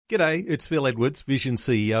G'day, it's Phil Edwards, Vision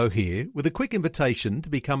CEO here, with a quick invitation to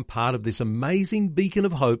become part of this amazing beacon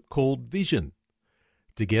of hope called Vision.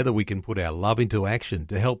 Together we can put our love into action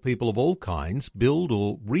to help people of all kinds build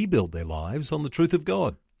or rebuild their lives on the truth of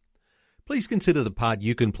God. Please consider the part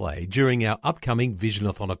you can play during our upcoming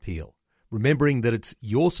Visionathon appeal, remembering that it's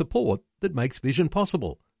your support that makes Vision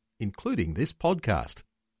possible, including this podcast.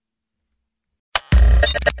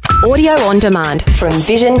 Audio on demand from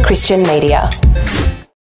Vision Christian Media.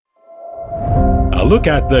 A look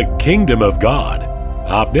at the Kingdom of God.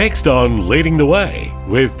 Up next on Leading the Way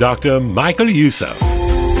with Dr. Michael Youssef.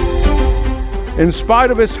 In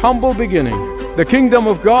spite of its humble beginning, the Kingdom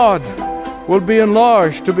of God will be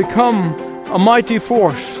enlarged to become a mighty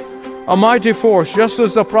force, just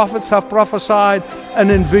as the prophets have prophesied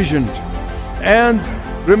and envisioned. And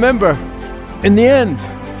remember, in the end,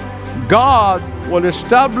 God will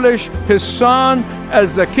establish His Son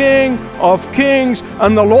as the King of kings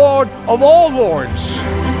and the Lord of all lords.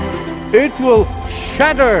 It will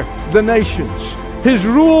shatter the nations. His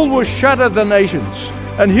rule will shatter the nations,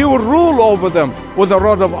 and He will rule over them with a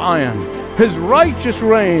rod of iron. His righteous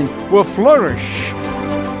reign will flourish,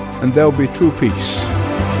 and there will be true peace.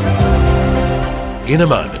 In a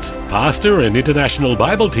moment, pastor and international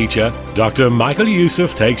Bible teacher Dr. Michael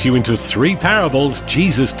Youssef takes you into 3 parables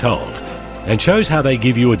Jesus told and shows how they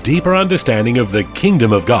give you a deeper understanding of the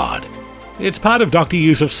Kingdom of God. It's part of Dr.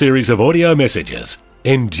 Youssef's series of audio messages,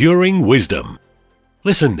 Enduring Wisdom.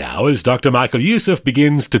 Listen now as Dr. Michael Youssef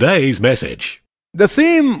begins today's message. The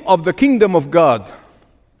theme of the Kingdom of God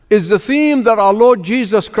is the theme that our Lord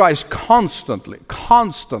Jesus Christ constantly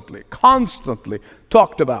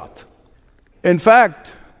talked about. In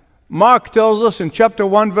fact, Mark tells us in chapter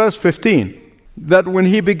 1, verse 15, that when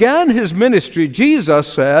He began His ministry,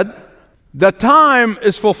 Jesus said, "The time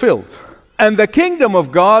is fulfilled, and the kingdom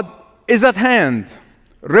of God is at hand.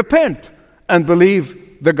 Repent and believe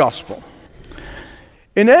the gospel."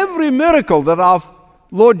 In every miracle that our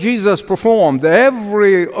Lord Jesus performed,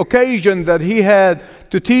 every occasion that He had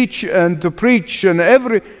to teach and to preach, and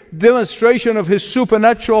every demonstration of His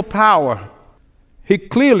supernatural power, He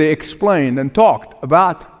clearly explained and talked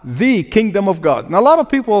about the kingdom of God. Now, a lot of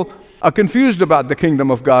people are confused about the kingdom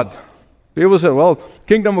of God. People say, well,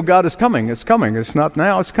 kingdom of God is coming. It's coming. It's not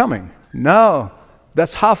now, it's coming. No,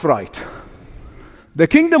 that's half right. The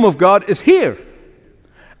kingdom of God is here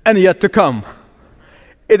and yet to come.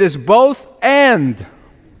 It is both and.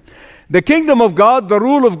 The kingdom of God, the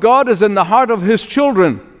rule of God, is in the heart of His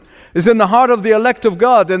children, is in the heart of the elect of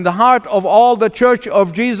God, in the heart of all the church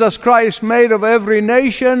of Jesus Christ, made of every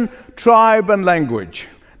nation, tribe, and language.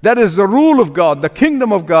 That is the rule of God, the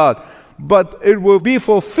kingdom of God. But it will be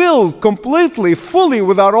fulfilled completely, fully,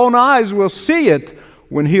 with our own eyes. We'll see it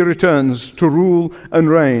when He returns to rule and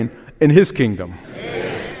reign in His kingdom.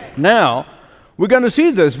 Amen. Now, we're going to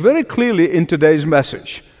see this very clearly in today's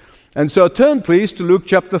message. And so turn, please, to Luke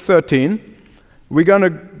chapter 13. We're going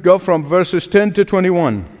to go from verses 10 to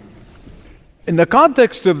 21. In the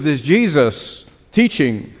context of this Jesus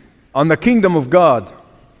teaching on the kingdom of God,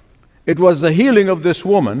 it was the healing of this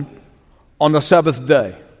woman on the Sabbath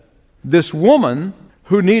day. This woman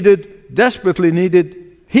who desperately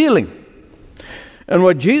needed healing. And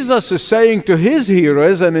what Jesus is saying to His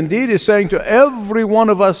hearers, and indeed is saying to every one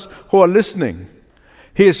of us who are listening,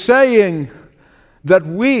 He is saying that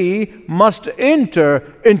we must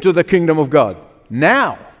enter into the kingdom of God.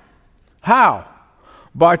 Now. How?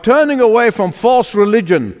 By turning away from false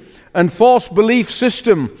religion and false belief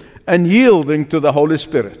system and yielding to the Holy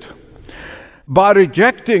Spirit. By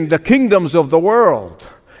rejecting the kingdoms of the world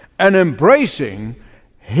and embracing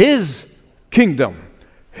His kingdom,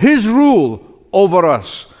 His rule over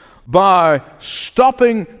us, by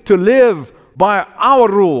stopping to live by our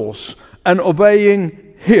rules and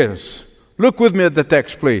obeying His. Look with me at the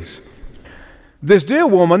text, please. This dear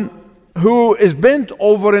woman who is bent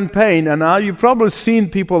over in pain, and now you've probably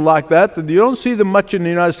seen people like that, and you don't see them much in the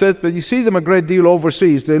United States, but you see them a great deal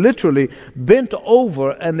overseas. They're literally bent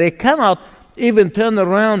over, and they cannot even turn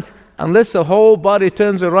around unless the whole body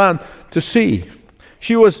turns around to see.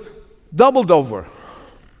 She was doubled over.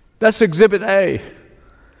 That's Exhibit A. It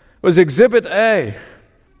was Exhibit A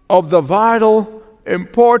of the vital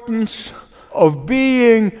importance of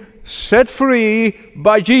being set free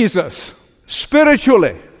by Jesus,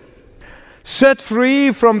 spiritually. Set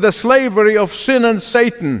free from the slavery of sin and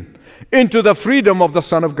Satan into the freedom of the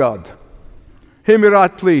Son of God. Hear me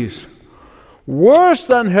right, please. Worse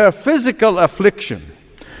than her physical affliction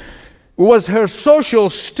was her social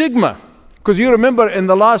stigma. Because you remember in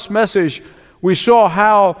the last message, we saw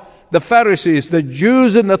how the Pharisees, the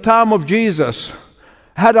Jews in the time of Jesus,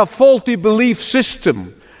 had a faulty belief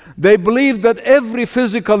system They believed that every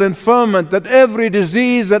physical infirmity, that every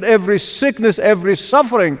disease, that every sickness, every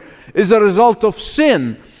suffering is a result of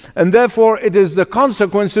sin, and therefore it is the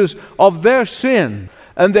consequences of their sin.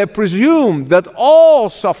 And they presumed that all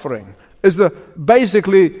suffering is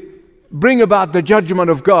basically bring about the judgment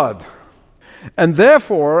of God. And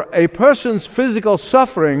therefore, a person's physical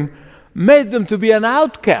suffering made them to be an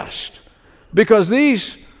outcast, because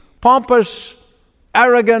these pompous,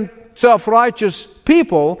 arrogant, self-righteous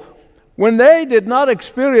people, when they did not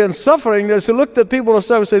experience suffering, they looked at people and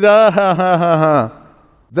said,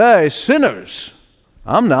 they're sinners.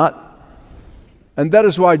 I'm not. And that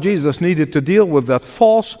is why Jesus needed to deal with that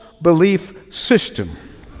false belief system.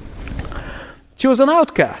 She was an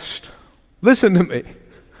outcast. Listen to me.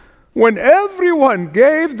 When everyone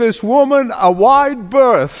gave this woman a wide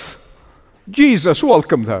berth, Jesus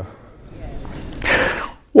welcomed her.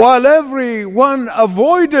 While everyone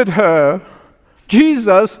avoided her,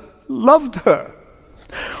 Jesus loved her.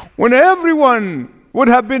 When everyone would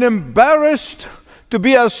have been embarrassed to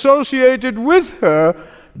be associated with her,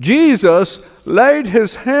 Jesus laid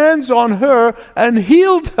his hands on her and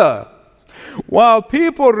healed her. While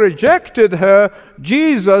people rejected her,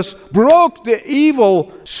 Jesus broke the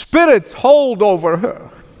evil spirit hold over her.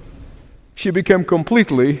 She became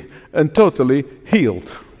completely and totally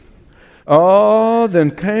healed. Oh,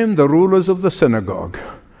 then came the rulers of the synagogue.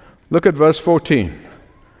 Look at verse 14.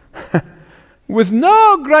 With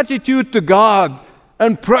no gratitude to God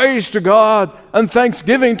and praise to God and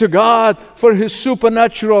thanksgiving to God for his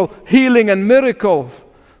supernatural healing and miracle,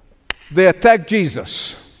 they attacked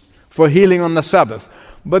Jesus for healing on the Sabbath.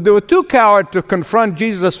 But they were too coward to confront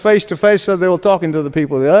Jesus face to face, so they were talking to the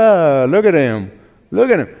people. Look at him. Look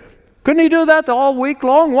at him. Couldn't he do that all week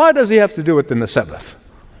long? Why does he have to do it in the Sabbath?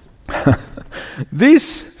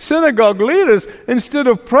 These synagogue leaders, instead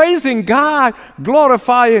of praising God,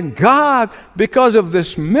 glorifying God because of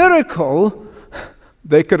this miracle,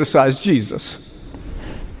 they criticized Jesus.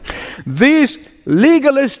 These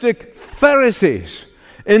legalistic Pharisees,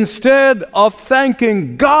 instead of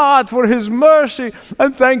thanking God for his mercy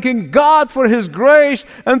and thanking God for his grace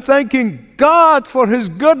and thanking God for his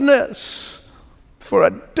goodness for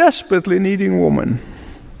a desperately needing woman,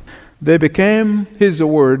 they became, here's the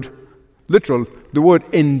word, literal, the word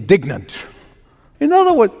indignant. In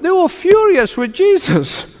other words, they were furious with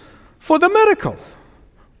Jesus for the miracle.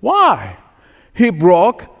 Why? He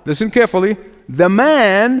broke, listen carefully, the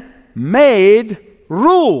man-made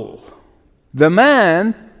rule. The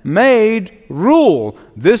man-made rule.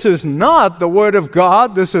 This is not the Word of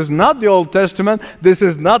God. This is not the Old Testament. This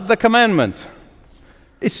is not the commandment.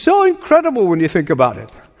 It's so incredible when you think about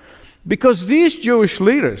it. Because these Jewish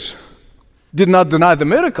leaders did not deny the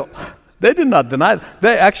miracle. They did not deny it.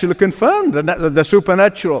 They actually confirmed the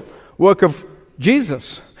supernatural work of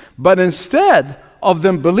Jesus. But instead of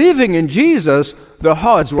them believing in Jesus, their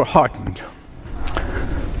hearts were hardened.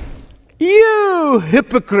 You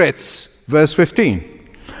hypocrites, verse 15.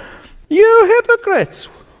 You hypocrites.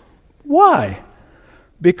 Why?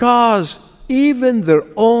 Because even their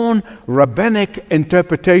own rabbinic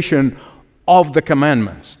interpretation of the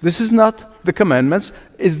commandments, this is not the commandments,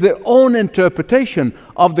 is their own interpretation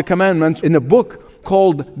of the commandments in a book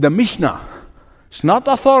called the Mishnah. It's not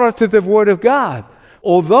the authoritative Word of God,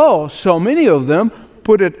 although so many of them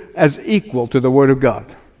put it as equal to the Word of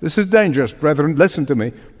God. This is dangerous, brethren. Listen to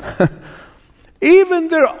me. Even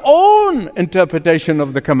their own interpretation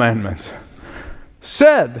of the commandments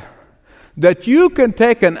said that you can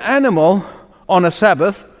take an animal on a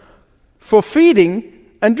Sabbath for feeding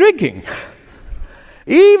and drinking.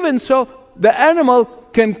 Even so, the animal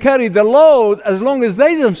can carry the load as long as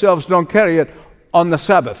they themselves don't carry it on the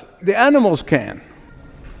Sabbath. The animals can.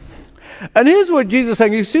 And here's what Jesus is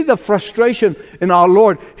saying. You see the frustration in our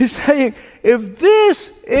Lord. He's saying, if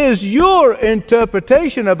this is your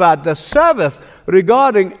interpretation about the Sabbath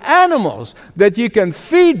regarding animals, that you can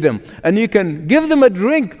feed them and you can give them a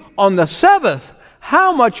drink on the Sabbath,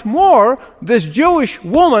 how much more this Jewish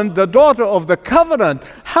woman, the daughter of the covenant,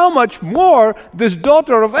 how much more this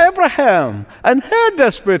daughter of Abraham and her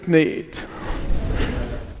desperate need?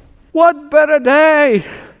 What better day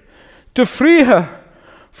to free her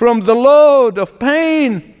from the load of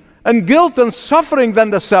pain and guilt and suffering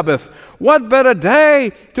than the Sabbath? What better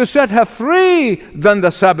day to set her free than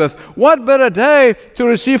the Sabbath? What better day to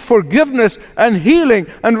receive forgiveness and healing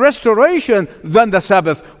and restoration than the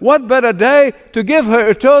Sabbath? What better day to give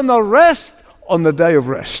her eternal rest on the day of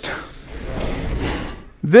rest?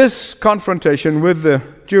 This confrontation with the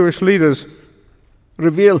Jewish leaders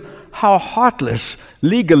revealed how heartless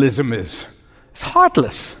legalism is. It's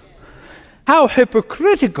heartless. How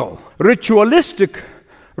hypocritical, ritualistic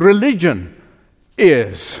religion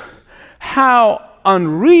is, how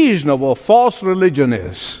unreasonable false religion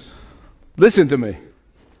is. Listen to me.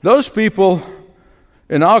 Those people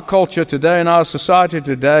in our culture today, in our society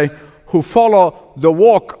today, who follow the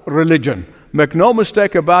walk religion, make no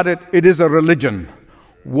mistake about it, it is a religion.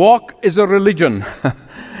 Walk is a religion.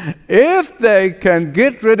 If they can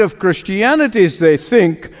get rid of Christianity as they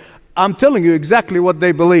think, I'm telling you exactly what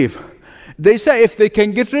they believe. They say if they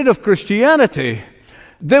can get rid of Christianity,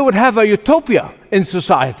 they would have a utopia in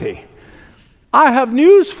society. I have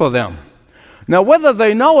news for them. Now, whether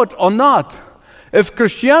they know it or not, if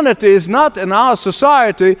Christianity is not in our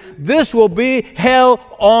society, this will be hell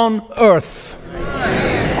on earth.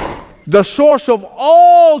 The source of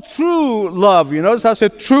all true love. You notice I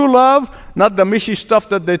said true love, not the mishy stuff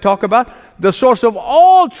that they talk about. The source of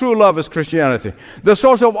all true love is Christianity. The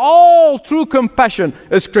source of all true compassion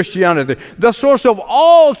is Christianity. The source of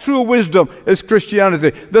all true wisdom is Christianity.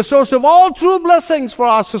 The source of all true blessings for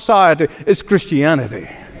our society is Christianity.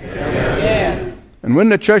 Yeah. And when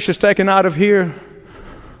the church is taken out of here,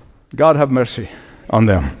 God have mercy on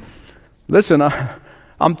them. Listen,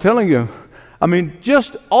 I'm telling you,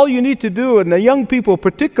 just all you need to do, and the young people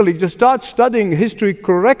particularly, just start studying history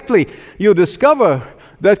correctly. You'll discover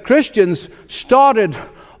that Christians started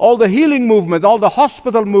all the healing movement, all the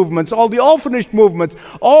hospital movements, all the orphanage movements,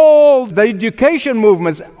 all the education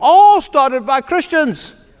movements, all started by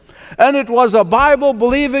Christians. And it was a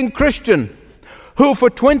Bible-believing Christian who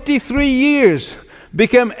for 23 years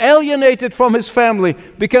became alienated from his family,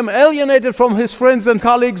 became alienated from his friends and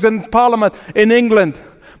colleagues in Parliament in England.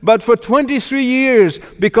 But for 23 years,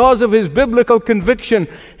 because of his biblical conviction,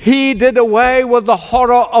 he did away with the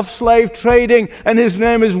horror of slave trading, and his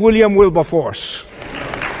name is William Wilberforce.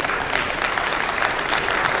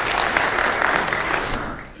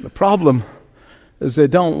 The problem is they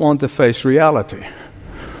don't want to face reality.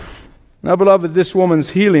 Now, beloved, this woman's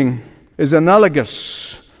healing is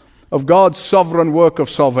analogous of God's sovereign work of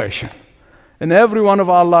salvation in every one of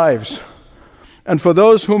our lives. And for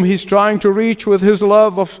those whom He's trying to reach with His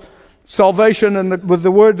love of salvation and with the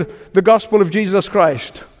word, the gospel of Jesus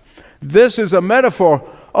Christ. This is a metaphor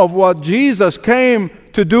of what Jesus came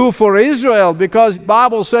to do for Israel, because the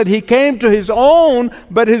Bible said He came to His own,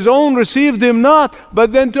 but His own received Him not.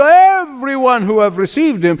 But then to everyone who have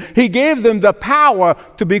received Him, He gave them the power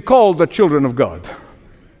to be called the children of God.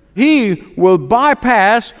 He will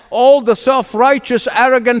bypass all the self-righteous,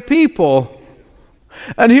 arrogant people,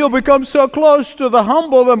 and He'll become so close to the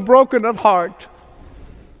humble and broken at heart.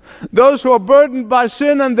 Those who are burdened by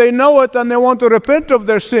sin and they know it and they want to repent of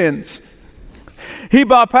their sins. He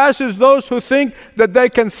bypasses those who think that they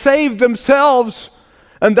can save themselves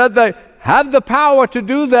and that they have the power to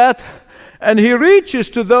do that. And He reaches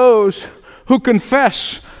to those who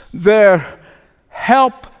confess their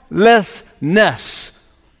helplessness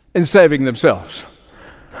in saving themselves.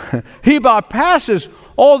 He bypasses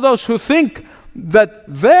all those who think that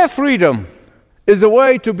their freedom is a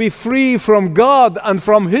way to be free from God and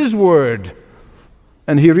from His Word.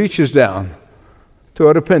 And He reaches down to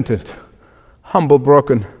a repentant, humble,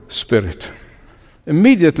 broken spirit.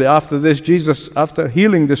 Immediately after this, Jesus, after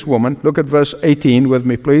healing this woman, look at verse 18 with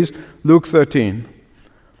me, please, Luke 13.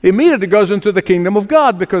 He immediately goes into the kingdom of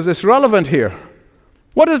God because it's relevant here.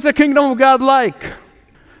 What is the kingdom of God like?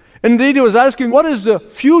 Indeed, He was asking, what is the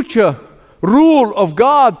future rule of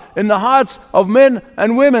God in the hearts of men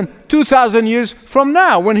and women 2,000 years from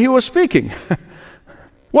now when He was speaking?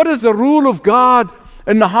 What is the rule of God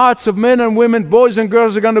in the hearts of men and women, boys and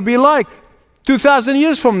girls, are going to be like 2,000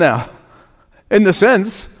 years from now? In the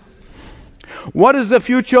sense, what is the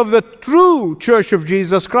future of the true church of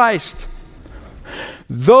Jesus Christ?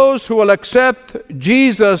 Those who will accept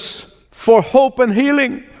Jesus for hope and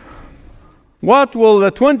healing. What will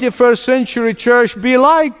the 21st century church be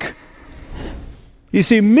like? You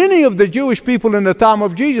see, many of the Jewish people in the time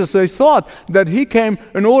of Jesus, they thought that He came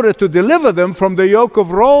in order to deliver them from the yoke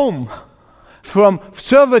of Rome, from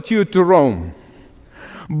servitude to Rome.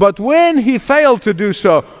 But when He failed to do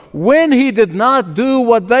so, when He did not do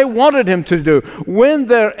what they wanted Him to do, when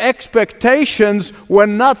their expectations were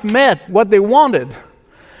not met, what they wanted,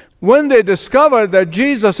 when they discovered that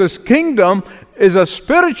Jesus' kingdom is a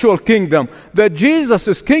spiritual kingdom, that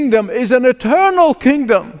Jesus' kingdom is an eternal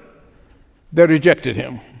kingdom, they rejected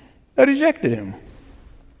Him. They rejected Him.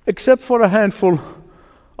 Except for a handful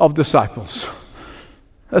of disciples.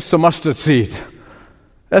 That's the mustard seed.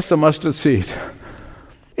 That's the mustard seed.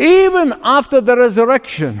 Even after the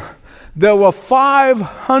resurrection, there were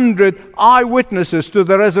 500 eyewitnesses to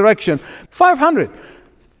the resurrection. 500.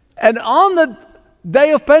 And on the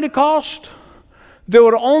day of Pentecost, there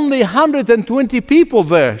were only 120 people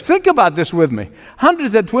there. Think about this with me.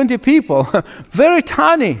 120 people, very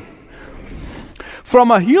tiny.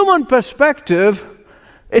 From a human perspective,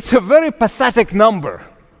 it's a very pathetic number.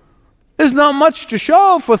 There's not much to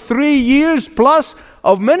show for 3 years plus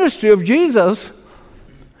of ministry of Jesus.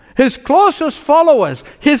 His closest followers,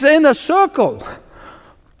 his inner circle,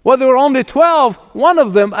 well, there were only 12. One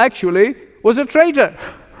of them actually was a traitor.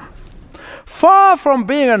 Far from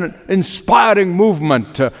being an inspiring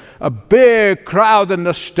movement, a big crowd in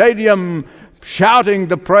the stadium shouting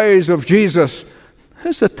the praise of Jesus,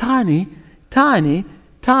 there's a tiny, tiny,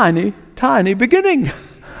 tiny, tiny beginning.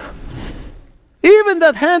 Even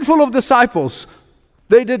that handful of disciples,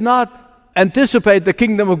 they did not anticipate the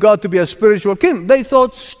kingdom of God to be a spiritual kingdom. They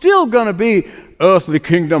thought still going to be earthly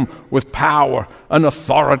kingdom with power and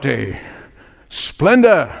authority,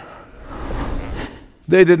 splendor.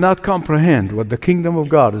 They did not comprehend what the kingdom of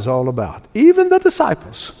God is all about. Even the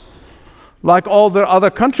disciples, like all their other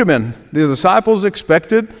countrymen, the disciples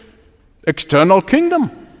expected external kingdom,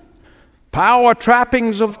 power,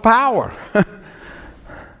 trappings of power.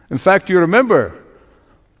 In fact, you remember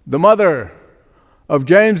the mother of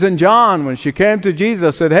James and John, when she came to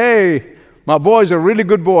Jesus, said, "Hey, my boys are really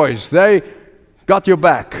good boys. They got your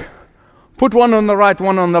back. Put one on the right,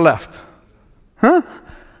 one on the left." Huh?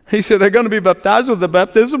 He said, "They're going to be baptized with the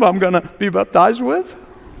baptism I'm going to be baptized with."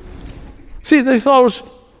 See, they thought it was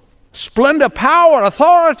splendor, power,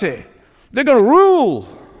 authority. They're going to rule.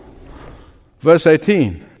 Verse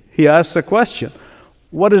 18, he asks the question,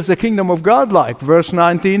 what is the kingdom of God like? Verse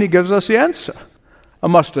 19, he gives us the answer. A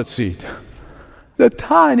mustard seed. The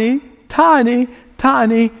tiny, tiny,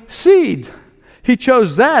 tiny seed. He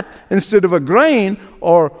chose that instead of a grain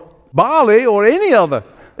or barley or any other.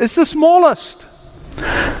 It's the smallest.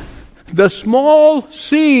 The small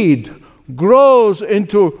seed grows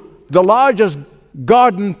into the largest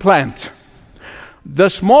garden plant. The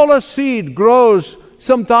smallest seed grows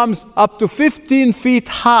sometimes up to 15 feet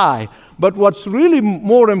high. But what's really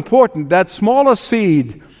more important, that smaller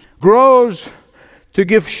seed grows to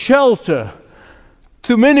give shelter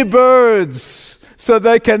to many birds so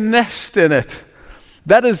they can nest in it.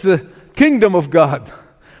 That is the kingdom of God,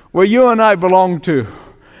 where you and I belong to.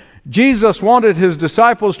 Jesus wanted his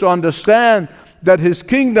disciples to understand that his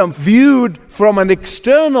kingdom, viewed from an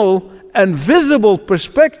external and visible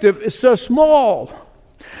perspective, is so small.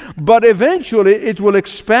 But eventually it will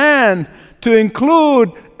expand to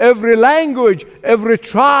include every language, every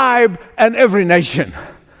tribe, and every nation.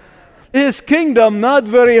 His kingdom, not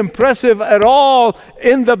very impressive at all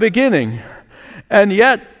in the beginning. And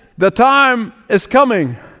yet, the time is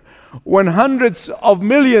coming when hundreds of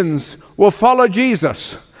millions will follow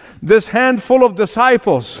Jesus. This handful of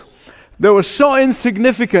disciples, they were so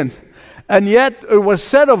insignificant, and yet it was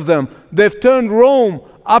said of them, they've turned Rome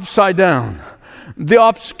upside down. The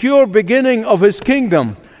obscure beginning of his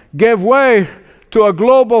kingdom gave way to a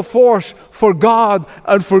global force for God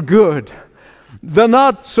and for good. They're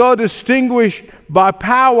not so distinguished by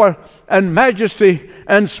power and majesty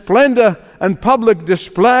and splendor and public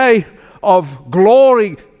display of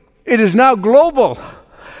glory. It is now global.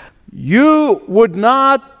 You would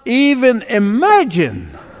not even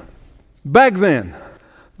imagine back then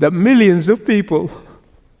that millions of people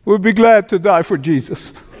would be glad to die for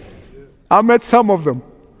Jesus. I met some of them.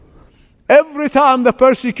 Every time the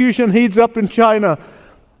persecution heats up in China,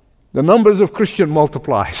 the numbers of Christians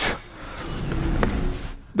multiplies.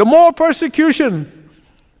 The more persecution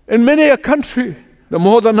in many a country, the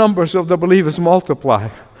more the numbers of the believers multiply.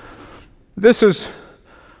 This is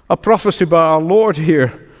a prophecy by our Lord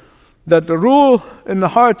here, that the rule in the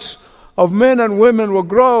hearts of men and women will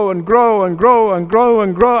grow and grow and grow and grow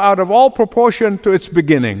and grow out of all proportion to its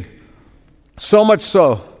beginning. So much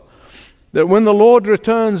so that when the Lord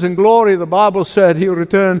returns in glory, the Bible said he'll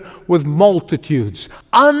return with multitudes,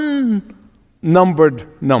 unnumbered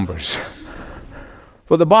numbers.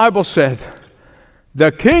 For the Bible said,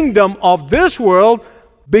 the kingdom of this world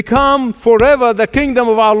become forever the kingdom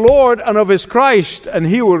of our Lord and of his Christ, and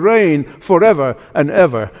he will reign forever and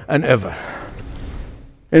ever and ever.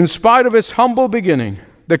 In spite of its humble beginning,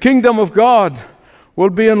 the kingdom of God will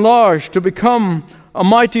be enlarged to become a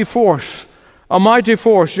mighty force,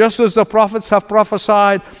 just as the prophets have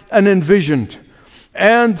prophesied and envisioned.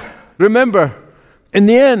 And remember, in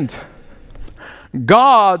the end,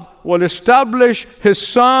 God will establish his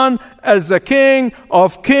Son as the King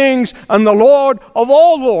of kings and the Lord of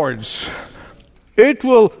all lords. It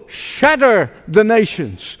will shatter the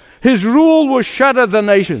nations. His rule will shatter the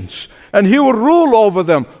nations, and he will rule over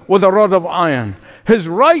them with a rod of iron. His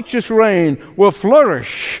righteous reign will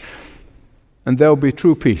flourish, and there will be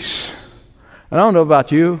true peace And I don't know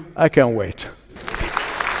about you, I can't wait.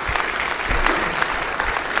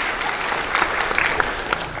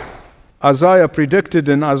 Isaiah predicted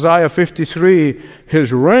in Isaiah 53,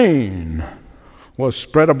 his reign was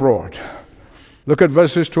spread abroad. Look at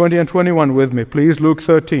verses 20 and 21 with me, please. Luke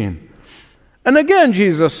 13. And again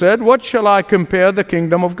Jesus said, what shall I compare the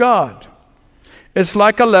kingdom of God? It's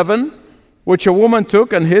like a leaven, which a woman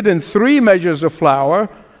took and hid in 3 measures of flour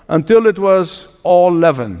until it was all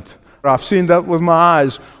leavened. I've seen that with my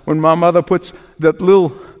eyes when my mother puts that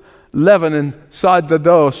little leaven inside the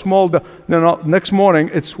dough, small dough. Next morning,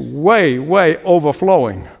 it's way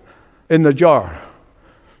overflowing in the jar.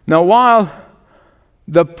 Now, while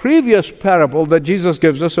the previous parable that Jesus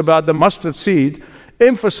gives us about the mustard seed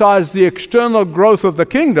emphasized the external growth of the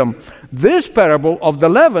kingdom, this parable of the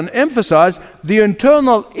leaven emphasized the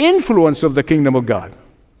internal influence of the kingdom of God.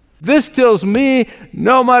 This tells me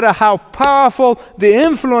no matter how powerful the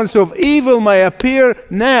influence of evil may appear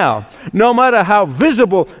now, no matter how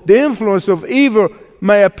visible the influence of evil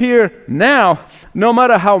may appear now, no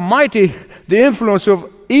matter how mighty the influence of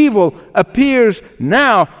evil appears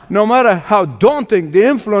now, no matter how daunting the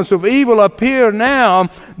influence of evil appear now,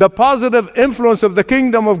 the positive influence of the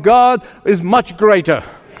kingdom of God is much greater.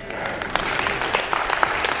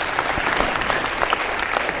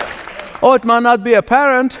 Oh, it might not be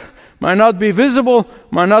apparent, might not be visible,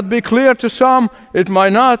 might not be clear to some, it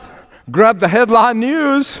might not grab the headline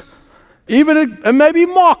news. Even it may be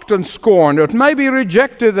mocked and scorned, it may be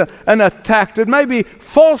rejected and attacked, it may be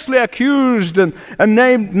falsely accused and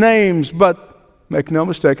named names, but make no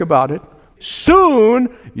mistake about it, soon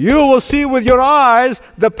you will see with your eyes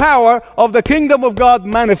the power of the kingdom of God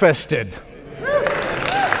manifested.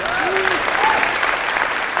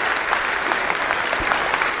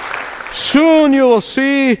 Soon you will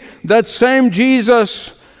see that same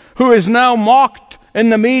Jesus who is now mocked in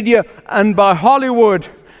the media and by Hollywood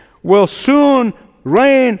will soon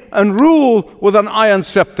reign and rule with an iron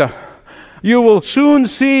scepter. You will soon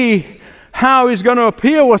see how he's going to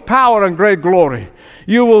appear with power and great glory.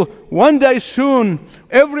 You will one day soon,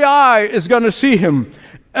 every eye is going to see him,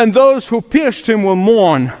 and those who pierced him will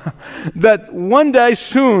mourn that one day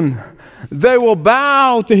soon they will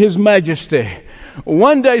bow to his majesty.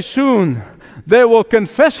 One day soon, they will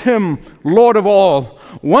confess him Lord of all.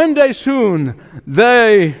 One day soon,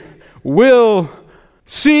 they will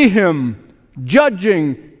see him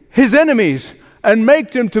judging his enemies and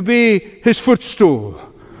make them to be his footstool.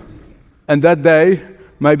 And that day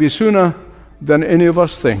may be sooner than any of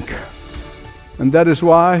us think. And that is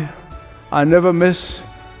why I never miss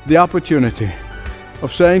the opportunity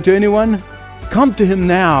of saying to anyone, come to him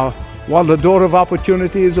now while the door of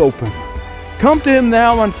opportunity is open. Come to him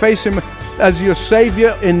now and face him as your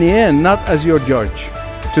Savior in the end, not as your judge.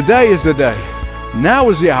 Today is the day. Now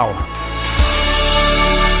is the hour.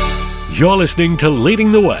 You're listening to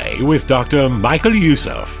Leading the Way with Dr. Michael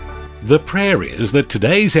Youssef. The prayer is that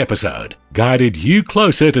today's episode guided you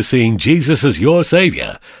closer to seeing Jesus as your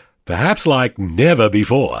Savior, perhaps like never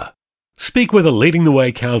before. Speak with a Leading the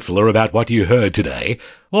Way counselor about what you heard today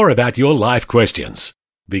or about your life questions.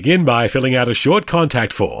 Begin by filling out a short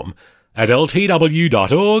contact form at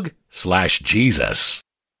ltw.org/Jesus.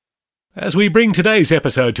 As we bring today's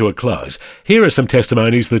episode to a close, here are some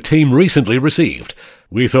testimonies the team recently received.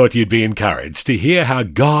 We thought you'd be encouraged to hear how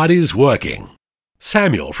God is working.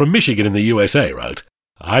 Samuel from Michigan in the USA wrote,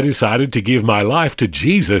 I decided to give my life to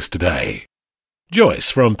Jesus today.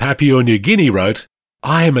 Joyce from Papua New Guinea wrote,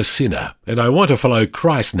 I am a sinner and I want to follow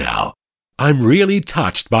Christ now. I'm really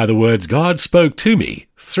touched by the words God spoke to me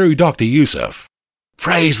through Dr. Youssef.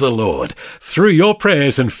 Praise the Lord. Through your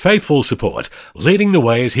prayers and faithful support, Leading the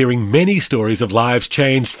Way is hearing many stories of lives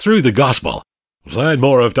changed through the gospel. Learn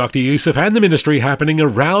more of Dr. Youssef and the ministry happening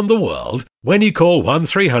around the world when you call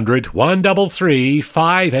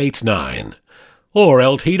 1300-133-589 or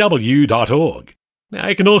ltw.org. Now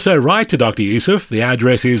you can also write to Dr. Youssef. The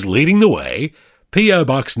address is Leading the Way, P.O.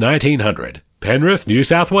 Box 1900, Penrith, New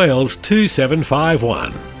South Wales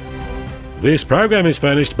 2751. This program is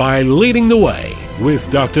furnished by Leading the Way with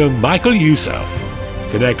Dr. Michael Youssef.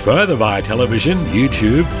 Connect further via television,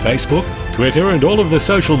 YouTube, Facebook, Twitter, and all of the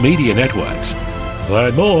social media networks.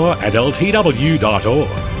 Learn more at ltw.org.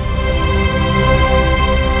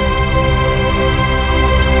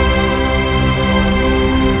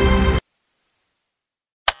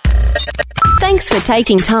 Thanks for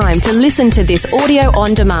taking time to listen to this audio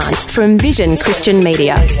on demand from Vision Christian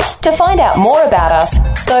Media. To find out more about us,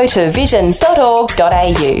 go to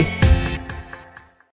vision.org.au.